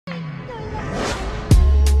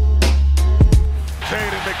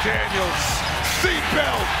McDaniels.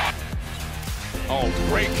 Seatbelt. Oh,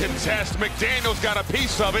 great contest. McDaniels got a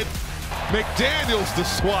piece of it. McDaniels the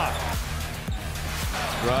swat.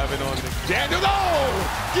 Driving on McDaniels.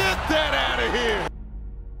 Oh, get that out of here.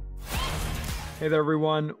 Hey there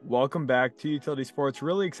everyone, welcome back to Utility Sports.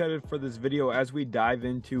 Really excited for this video as we dive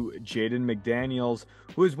into Jaden McDaniels,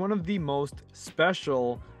 who is one of the most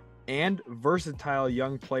special and versatile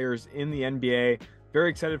young players in the NBA. Very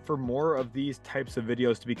excited for more of these types of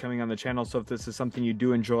videos to be coming on the channel. So if this is something you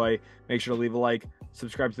do enjoy, make sure to leave a like,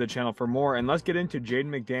 subscribe to the channel for more. And let's get into Jaden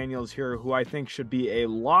McDaniels here, who I think should be a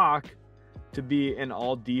lock to be an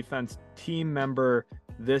all-defense team member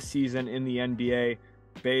this season in the NBA,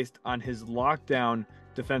 based on his lockdown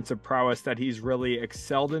defensive prowess that he's really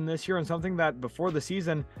excelled in this year, and something that before the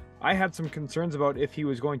season I had some concerns about if he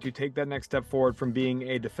was going to take that next step forward from being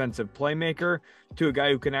a defensive playmaker to a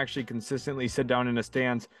guy who can actually consistently sit down in a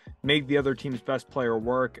stance, make the other team's best player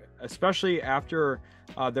work, especially after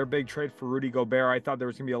their big trade for Rudy Gobert. I thought there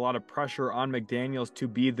was going to be a lot of pressure on McDaniels to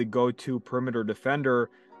be the go-to perimeter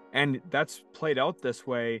defender, and that's played out this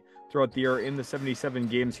way throughout the year. In the 77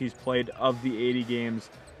 games he's played of the 80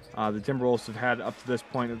 games the Timberwolves have had up to this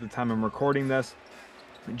point at the time I'm recording this,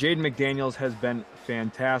 Jaden McDaniels has been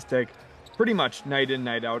fantastic, pretty much night in,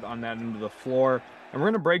 night out on that end of the floor. And we're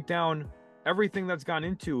going to break down everything that's gone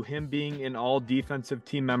into him being an all defensive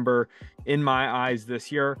team member in my eyes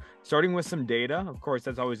this year, starting with some data. Of course,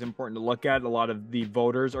 that's always important to look at. A lot of the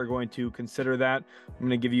voters are going to consider that. I'm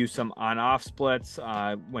going to give you some on-off splits,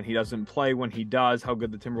 when he doesn't play, when he does, how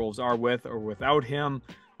good the Timberwolves are with or without him.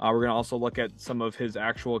 We're going to also look at some of his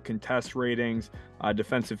actual contest ratings,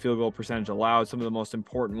 defensive field goal percentage allowed, some of the most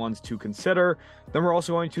important ones to consider. Then we're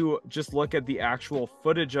also going to just look at the actual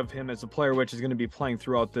footage of him as a player, which is going to be playing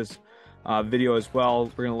throughout this video as well.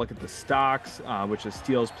 We're going to look at the stocks, which is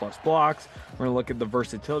steals plus blocks. We're going to look at the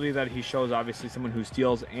versatility that he shows. Obviously, someone who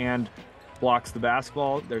steals and blocks the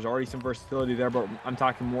basketball, there's already some versatility there, but I'm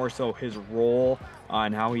talking more so his role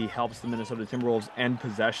and how he helps the Minnesota Timberwolves end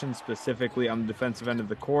possession, specifically on the defensive end of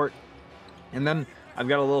the court. And then I've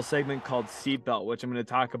got a little segment called Seatbelt, which I'm going to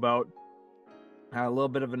talk about, a little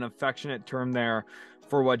bit of an affectionate term there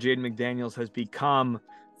for what Jaden McDaniels has become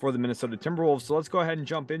for the Minnesota Timberwolves. So let's go ahead and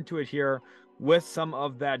jump into it here with some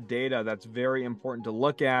of that data that's very important to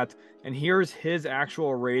look at. And here's his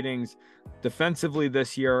actual ratings defensively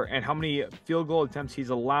this year and how many field goal attempts he's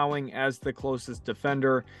allowing as the closest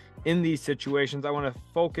defender in these situations. I want to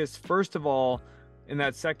focus first of all in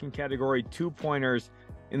that second category, 2-pointers.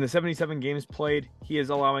 In the 77 games played, he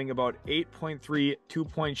is allowing about 8.3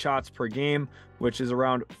 2-point shots per game, which is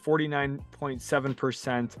around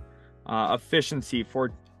 49.7% efficiency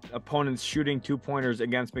for opponents shooting 2-pointers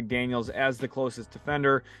against McDaniels as the closest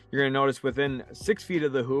defender. You're going to notice within 6 feet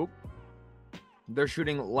of the hoop, they're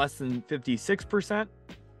shooting less than 56%.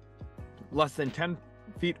 Less than 10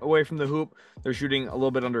 feet away from the hoop, they're shooting a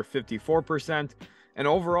little bit under 54%. And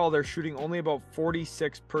overall, they're shooting only about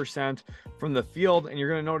 46% from the field. And you're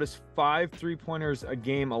going to notice 5 3-pointers a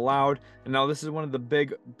game allowed. And now this is one of the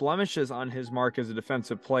big blemishes on his mark as a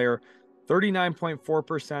defensive player.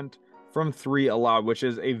 39.4% from 3 allowed, which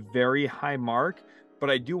is a very high mark. But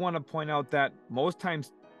I do want to point out that most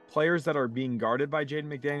times players that are being guarded by Jaden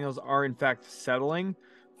McDaniels are in fact settling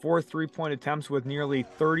for 3-point attempts, with nearly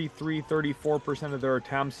 34% of their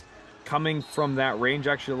attempts coming from that range,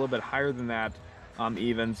 actually a little bit higher than that,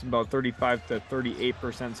 even about 35 to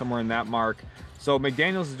 38%, somewhere in that mark. So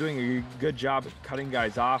McDaniels is doing a good job at cutting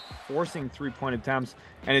guys off, forcing 3-point attempts,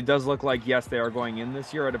 and it does look like, yes, they are going in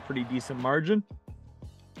this year at a pretty decent margin.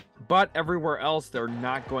 But everywhere else, they're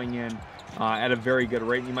not going in at a very good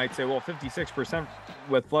rate. You might say, well, 56%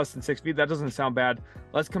 with less than 6 feet, that doesn't sound bad.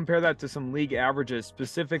 Let's compare that to some league averages,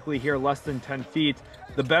 specifically here, less than 10 feet.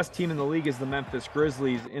 The best team in the league is the Memphis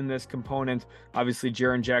Grizzlies in this component. Obviously,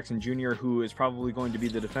 Jaren Jackson Jr., who is probably going to be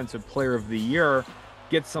the defensive player of the year,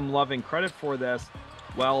 gets some love and credit for this.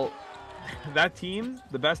 Well, that team,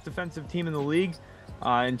 the best defensive team in the league,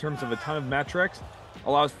 in terms of a ton of metrics,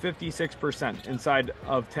 allows 56% inside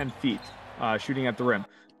of 10 feet shooting at the rim.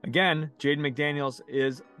 Again, Jaden McDaniels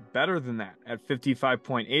is better than that at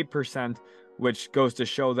 55.8%, which goes to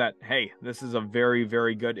show that, hey, this is a very,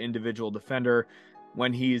 very good individual defender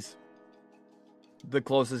when he's the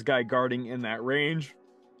closest guy guarding in that range.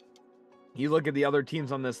 You look at the other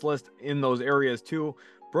teams on this list in those areas too.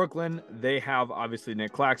 Brooklyn, they have obviously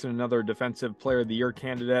Nick Claxton, another defensive player of the year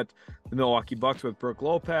candidate. The Milwaukee Bucks with Brook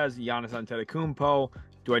Lopez, Giannis Antetokounmpo.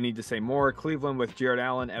 Do I need to say more? Cleveland with Jared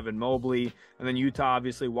Allen, Evan Mobley. And then Utah,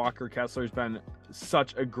 obviously, Walker Kessler has been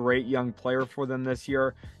such a great young player for them this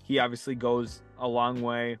year. He obviously goes a long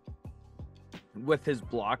way with his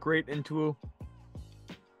block rate into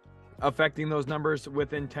affecting those numbers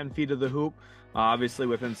within 10 feet of the hoop. Obviously,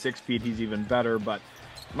 within 6 feet, he's even better. But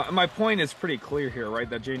my point is pretty clear here, right?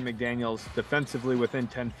 That Jaden McDaniels defensively within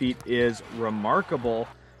 10 feet is remarkable.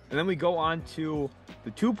 And then we go on to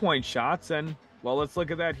the 2-point shots. And, well, let's look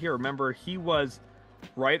at that here. Remember, he was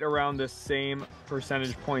right around the same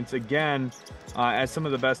percentage points again as some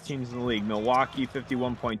of the best teams in the league. Milwaukee,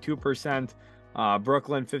 51.2%.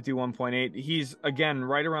 Brooklyn 51.8. He's again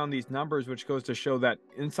right around these numbers, which goes to show that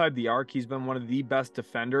inside the arc, he's been one of the best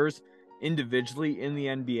defenders individually in the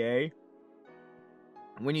NBA.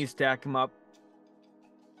 When you stack him up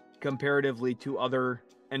comparatively to other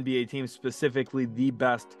NBA teams, specifically the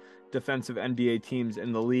best defensive NBA teams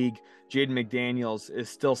in the league, Jaden McDaniels is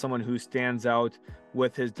still someone who stands out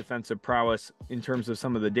with his defensive prowess in terms of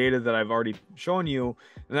some of the data that I've already shown you.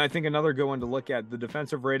 And I think another good one to look at, the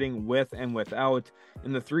defensive rating with and without.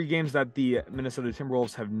 In the 3 games that the Minnesota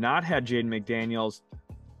Timberwolves have not had Jaden McDaniels,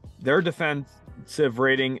 their defensive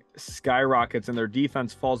rating skyrockets and their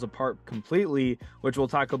defense falls apart completely, which we'll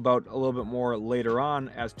talk about a little bit more later on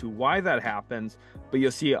as to why that happens. But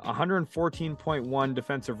you'll see 114.1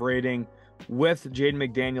 defensive rating with Jaden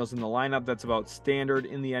McDaniels in the lineup. That's about standard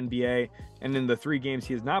in the NBA. And in the 3 games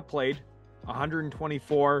he has not played,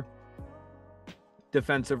 124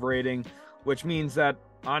 defensive rating, which means that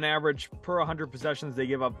on average per 100 possessions, they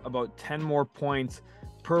give up about 10 more points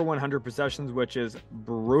per 100 possessions, which is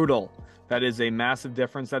brutal. That is a massive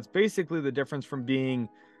difference. That's basically the difference from being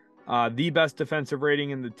the best defensive rating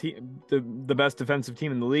in the best defensive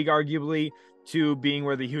team in the league, arguably, to being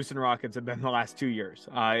where the Houston Rockets have been the last 2 years.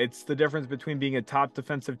 It's the difference between being a top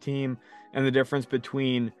defensive team and the difference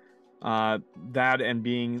between that and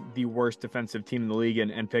being the worst defensive team in the league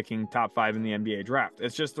and picking top 5 in the NBA draft.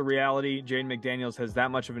 It's just the reality. Jaden McDaniels has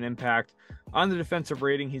that much of an impact on the defensive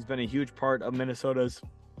rating. He's been a huge part of Minnesota's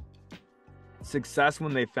success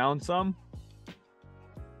when they found some.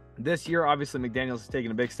 This year, obviously, McDaniels has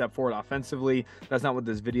taken a big step forward offensively. That's not what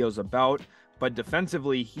this video is about. But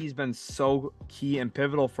defensively, he's been so key and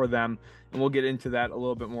pivotal for them. And we'll get into that a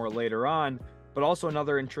little bit more later on. But also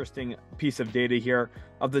another interesting piece of data here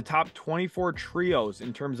of the top 24 trios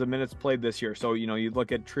in terms of minutes played this year. So, you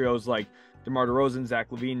look at trios like DeMar DeRozan, Zach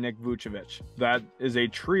LaVine, Nick Vucevic. That is a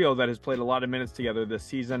trio that has played a lot of minutes together this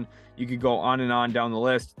season. You could go on and on down the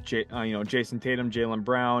list. Jason Tatum, Jaylen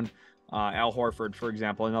Brown, Al Horford, for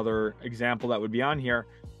example, another example that would be on here.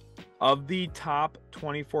 Of the top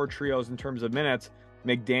 24 trios in terms of minutes,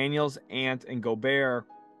 McDaniels, Ant, and Gobert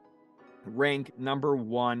rank number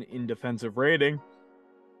 1 in defensive rating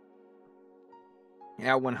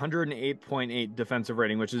at 108.8 defensive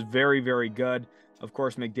rating, which is very, very good. Of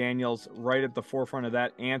course, McDaniels right at the forefront of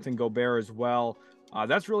that, Ant and Gobert as well.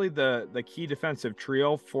 That's really the key defensive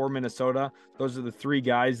trio for Minnesota. Those are the 3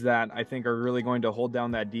 guys that I think are really going to hold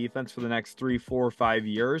down that defense for the next 3, 4, 5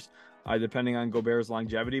 years, depending on Gobert's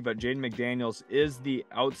longevity. But Jaden McDaniels is the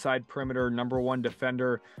outside perimeter number 1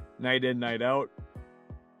 defender night in, night out.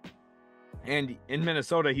 And in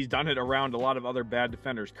Minnesota, he's done it around a lot of other bad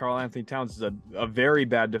defenders. Karl Anthony Towns is a very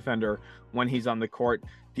bad defender when he's on the court.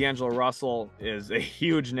 D'Angelo Russell is a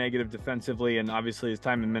huge negative defensively, and obviously his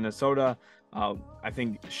time in Minnesota, I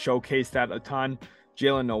think, showcased that a ton.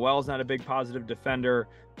 Jalen Noel's not a big positive defender.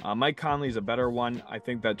 Mike Conley's a better one. I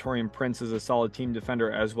think that Taurean Prince is a solid team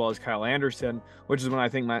defender, as well as Kyle Anderson, which is when I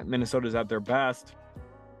think Minnesota's at their best,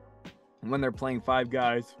 when they're playing 5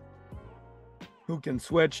 guys who can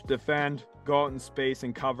switch, defend, go out in space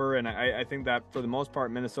and cover. And I think that for the most part,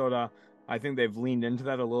 Minnesota, I think they've leaned into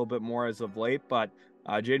that a little bit more as of late. But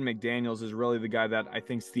Jaden McDaniels is really the guy that I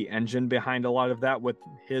think is the engine behind a lot of that with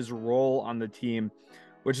his role on the team,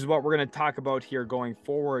 which is what we're going to talk about here going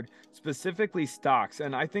forward, specifically stocks.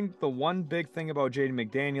 And I think the one big thing about Jaden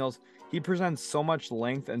McDaniels, he presents so much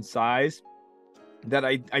length and size that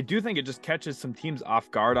I do think it just catches some teams off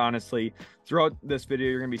guard, honestly. Throughout this video,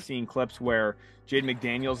 you're going to be seeing clips where Jaden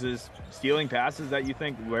McDaniels is stealing passes that you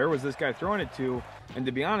think, where was this guy throwing it to? And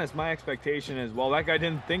to be honest, my expectation is, well, that guy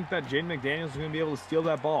didn't think that Jaden McDaniels was going to be able to steal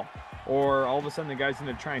that ball. Or all of a sudden the guy's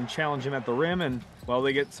going to try and challenge him at the rim, and, well,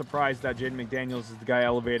 they get surprised that Jaden McDaniels is the guy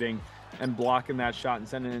elevating and blocking that shot and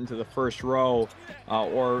sending it into the first row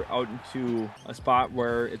or out into a spot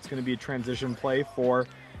where it's going to be a transition play for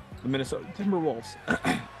the Minnesota Timberwolves.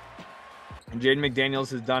 Jaden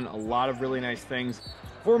McDaniels has done a lot of really nice things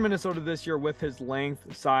for Minnesota this year with his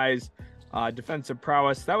length, size, defensive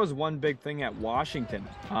prowess. That was one big thing at Washington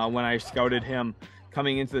when I scouted him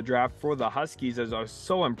coming into the draft for the Huskies, as I was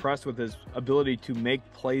so impressed with his ability to make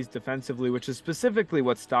plays defensively, which is specifically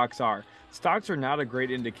what stocks are. Stocks are not a great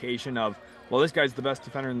indication of, well, this guy's the best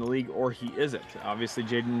defender in the league, or he isn't. Obviously,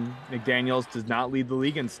 Jaden McDaniels does not lead the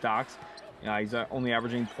league in stocks. He's only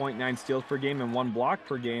averaging 0.9 steals per game and 1 block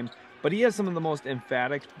per game, but he has some of the most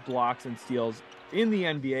emphatic blocks and steals in the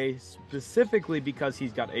NBA, specifically because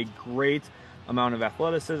he's got a great amount of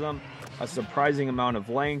athleticism, a surprising amount of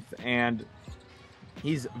length, and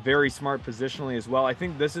he's very smart positionally as well. I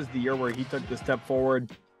think this is the year where he took the step forward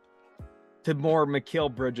to more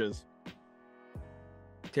Mikal Bridges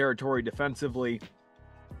territory defensively.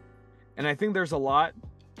 And I think there's a lot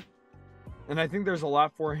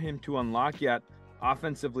for him to unlock yet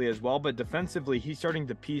offensively as well, but defensively he's starting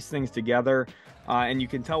to piece things together, and you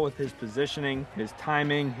can tell with his positioning, his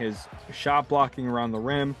timing, his shot blocking around the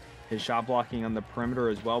rim, his shot blocking on the perimeter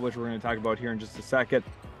as well, which we're going to talk about here in just a second.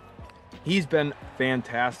 He's been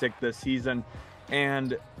fantastic this season,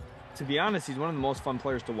 and to be honest, he's one of the most fun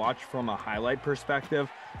players to watch from a highlight perspective,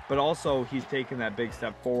 but also he's taken that big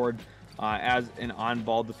step forward as an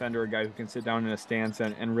on-ball defender, a guy who can sit down in a stance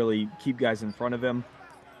and really keep guys in front of him,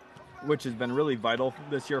 which has been really vital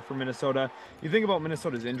this year for Minnesota. You think about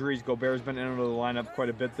Minnesota's injuries, Gobert's been in and out of the lineup quite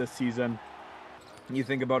a bit this season. You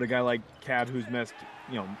think about a guy like Cad, who's missed,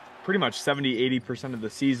 pretty much 70-80% of the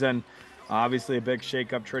season. Obviously a big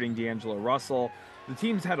shakeup trading D'Angelo Russell. The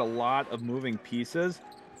team's had a lot of moving pieces.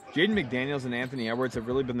 Jaden McDaniels and Anthony Edwards have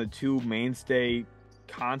really been the two mainstay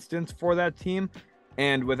constants for that team.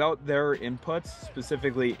 And without their inputs,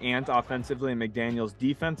 specifically Ant offensively and McDaniels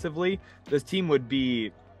defensively, this team would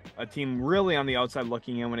be a team really on the outside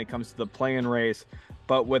looking in when it comes to the play-in race.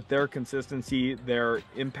 But with their consistency, their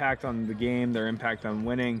impact on the game, their impact on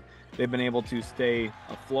winning, they've been able to stay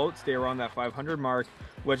afloat, stay around that 500 mark,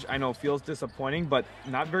 which I know feels disappointing, but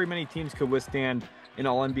not very many teams could withstand an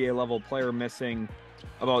all-NBA level player missing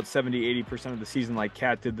about 70-80% of the season like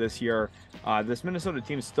Cat did this year. This Minnesota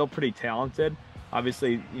team is still pretty talented.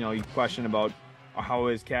 Obviously, you question about how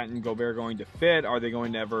is Cat and Gobert going to fit? Are they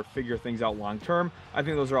going to ever figure things out long term? I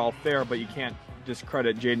think those are all fair, but you can't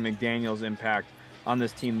discredit Jaden McDaniels' impact on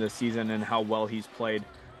this team this season and how well he's played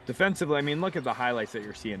defensively. I mean, look at the highlights that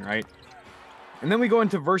you're seeing, right? And then we go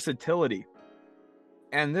into versatility.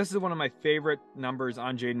 And this is one of my favorite numbers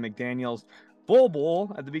on Jaden McDaniels.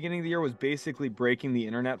 Bull at the beginning of the year was basically breaking the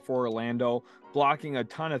internet for Orlando, blocking a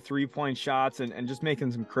ton of three-point shots and just making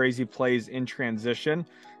some crazy plays in transition,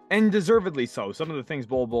 and deservedly so. Some of the things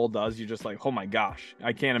Bull does, you're just like, oh my gosh,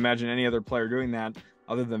 I can't imagine any other player doing that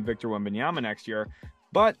other than Victor Wembanyama next year.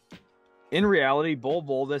 But in reality,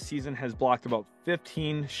 Bull this season has blocked about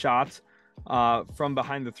 15 shots from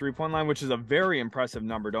behind the three-point line, which is a very impressive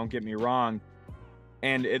number, don't get me wrong.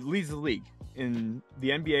 And it leads the league. In the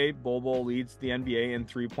NBA, Bull leads the NBA in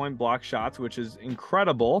three-point block shots, which is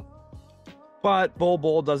incredible. But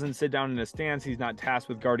Bull doesn't sit down in a stance. He's not tasked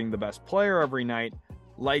with guarding the best player every night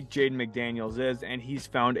like Jaden McDaniels is, and he's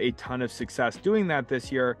found a ton of success doing that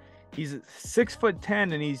this year. He's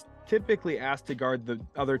 6'10", and he's typically asked to guard the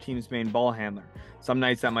other team's main ball handler. Some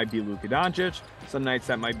nights that might be Luka Doncic. Some nights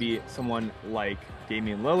that might be someone like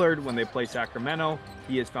Damian Lillard. When they play Sacramento,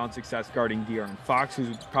 he has found success guarding De'Aaron Fox,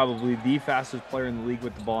 who's probably the fastest player in the league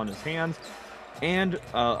with the ball in his hands. And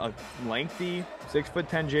a lengthy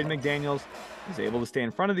 6'10" Jaden McDaniels is able to stay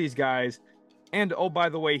in front of these guys. And oh, by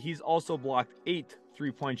the way, he's also blocked 8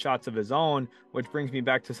 three-point shots of his own, which brings me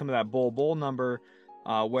back to some of that Bull number,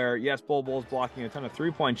 where yes, Bull's blocking a ton of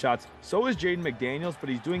three-point shots. So is Jaden McDaniels, but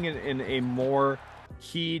he's doing it in a more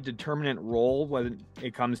key determinant role when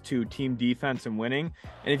it comes to team defense and winning.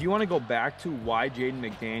 And if you want to go back to why Jaden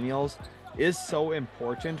McDaniels is so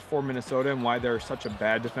important for Minnesota and why they're such a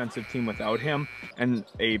bad defensive team without him and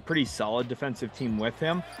a pretty solid defensive team with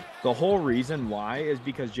him, the whole reason why is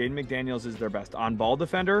because Jaden McDaniels is their best on-ball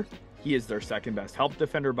defender. He is their second best help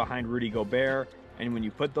defender behind Rudy Gobert. And when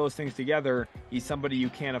you put those things together, he's somebody you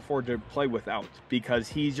can't afford to play without, because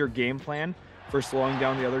he's your game plan for slowing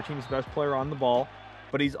down the other team's best player on the ball.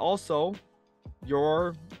 But he's also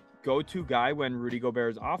your go-to guy when Rudy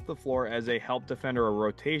Gobert is off the floor as a help defender, a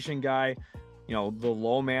rotation guy, the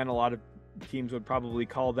low man, a lot of teams would probably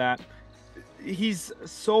call that. He's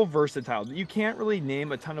so versatile. You can't really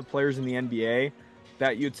name a ton of players in the NBA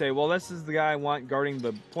that you'd say, well, this is the guy I want guarding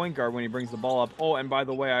the point guard when he brings the ball up. Oh, and by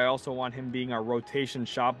the way, I also want him being our rotation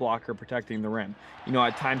shot blocker protecting the rim.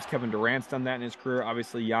 At times Kevin Durant's done that in his career.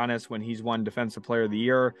 Obviously, Giannis, when he's won Defensive Player of the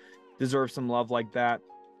Year, deserves some love like that.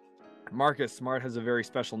 Marcus Smart has a very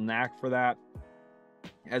special knack for that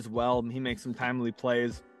as well. He makes some timely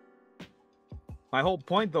plays. My whole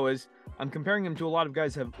point, though, is I'm comparing him to a lot of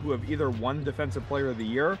guys who have either won Defensive Player of the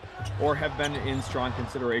Year or have been in strong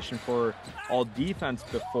consideration for all defense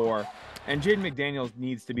before. And Jaden McDaniels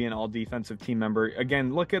needs to be an all defensive team member.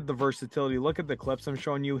 Again, look at the versatility. Look at the clips I'm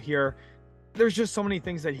showing you here. There's just so many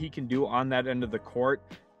things that he can do on that end of the court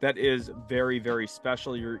that is very, very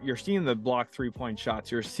special. You're seeing the block 3-point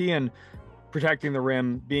shots. You're seeing protecting the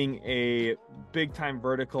rim, being a big time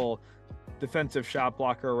vertical defensive shot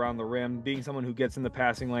blocker around the rim, being someone who gets in the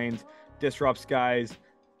passing lanes, disrupts guys,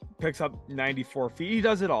 picks up 94 feet. He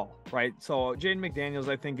does it all, right? So Jaden McDaniels,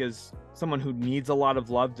 I think, is someone who needs a lot of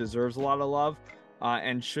love, deserves a lot of love,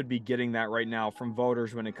 and should be getting that right now from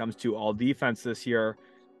voters when it comes to all defense this year.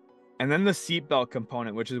 And then the seatbelt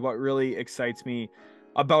component, which is what really excites me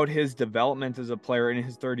about his development as a player in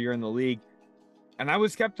his third year in the league. And I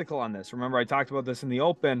was skeptical on this. Remember, I talked about this in the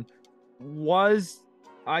open. Was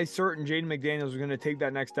I certain Jaden McDaniels was going to take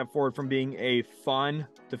that next step forward from being a fun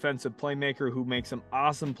defensive playmaker who makes some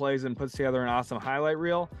awesome plays and puts together an awesome highlight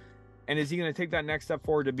reel? And is he going to take that next step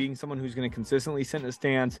forward to being someone who's going to consistently sit in the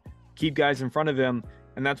stands, keep guys in front of him?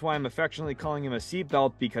 And that's why I'm affectionately calling him a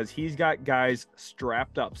seatbelt, because he's got guys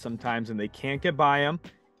strapped up sometimes and they can't get by him.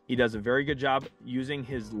 He does a very good job using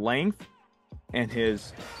his length and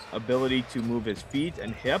his ability to move his feet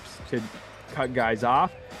and hips to cut guys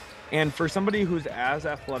off. And for somebody who's as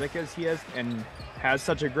athletic as he is and has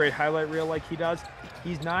such a great highlight reel like he does,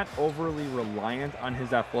 he's not overly reliant on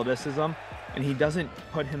his athleticism, and he doesn't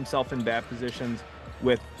put himself in bad positions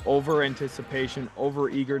with over anticipation, over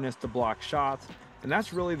eagerness to block shots. And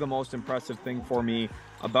that's really the most impressive thing for me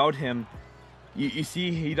about him. You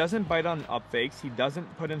see, he doesn't bite on up fakes. He doesn't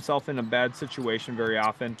put himself in a bad situation very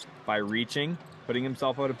often by reaching, putting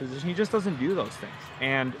himself out of position. He just doesn't do those things.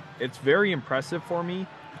 And it's very impressive for me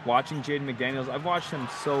watching Jaden McDaniels. I've watched him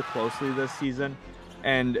so closely this season,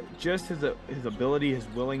 and just his ability, his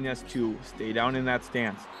willingness to stay down in that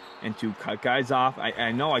stance and to cut guys off.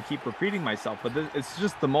 I know I keep repeating myself, but it's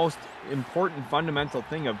just the most important fundamental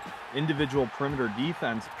thing of individual perimeter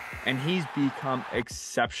defense, and he's become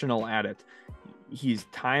exceptional at it. He's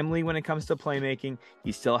timely when it comes to playmaking.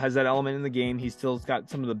 He still has that element in the game. He still's got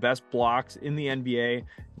some of the best blocks in the NBA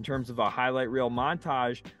in terms of a highlight reel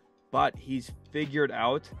montage, but he's figured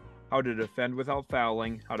out how to defend without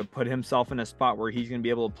fouling, how to put himself in a spot where he's going to be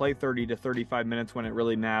able to play 30 to 35 minutes when it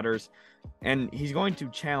really matters. And he's going to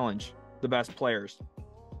challenge the best players.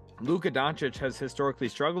 Luka Doncic has historically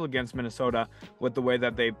struggled against Minnesota with the way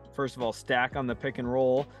that they, first of all, stack on the pick and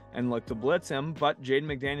roll and look to blitz him. But Jaden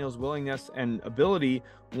McDaniels' willingness and ability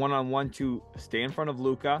one-on-one to stay in front of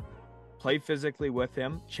Luka, play physically with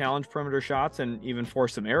him, challenge perimeter shots, and even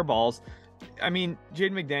force some air balls. I mean,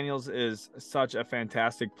 Jaden McDaniels is such a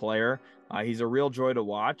fantastic player. He's a real joy to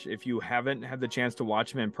watch. If you haven't had the chance to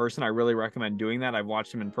watch him in person, I really recommend doing that. I've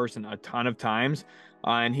watched him in person a ton of times.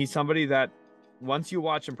 And he's somebody that once you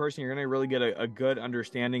watch in person, you're going to really get a good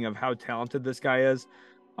understanding of how talented this guy is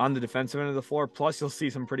on the defensive end of the floor. Plus, you'll see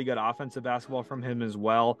some pretty good offensive basketball from him as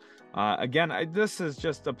well. This is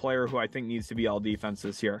just a player who I think needs to be all defense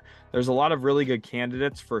this year. There's a lot of really good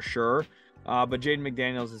candidates for sure. But Jaden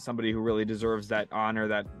McDaniels is somebody who really deserves that honor,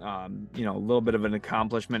 that, a little bit of an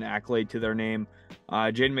accomplishment, accolade to their name.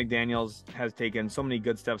 Jaden McDaniels has taken so many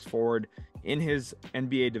good steps forward in his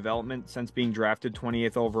NBA development since being drafted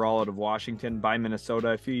 28th overall out of Washington by Minnesota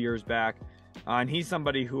a few years back. And he's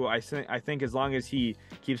somebody who I think as long as he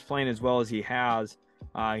keeps playing as well as he has,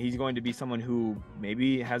 he's going to be someone who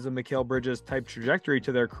maybe has a Mikal Bridges type trajectory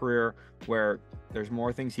to their career where there's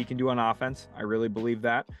more things he can do on offense. I really believe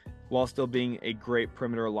that, while still being a great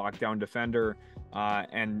perimeter lockdown defender.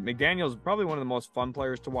 And McDaniels is probably one of the most fun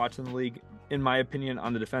players to watch in the league, in my opinion,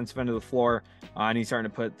 on the defensive end of the floor. And he's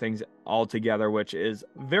starting to put things all together, which is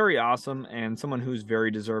very awesome, and someone who's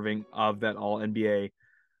very deserving of that all NBA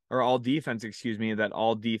or all defense, that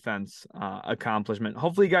all defense accomplishment.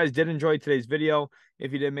 Hopefully you guys did enjoy today's video.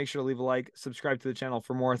 If you did, make sure to leave a like, subscribe to the channel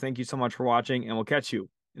for more. Thank you so much for watching, and we'll catch you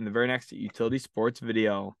in the very next Utility Sports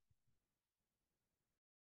video.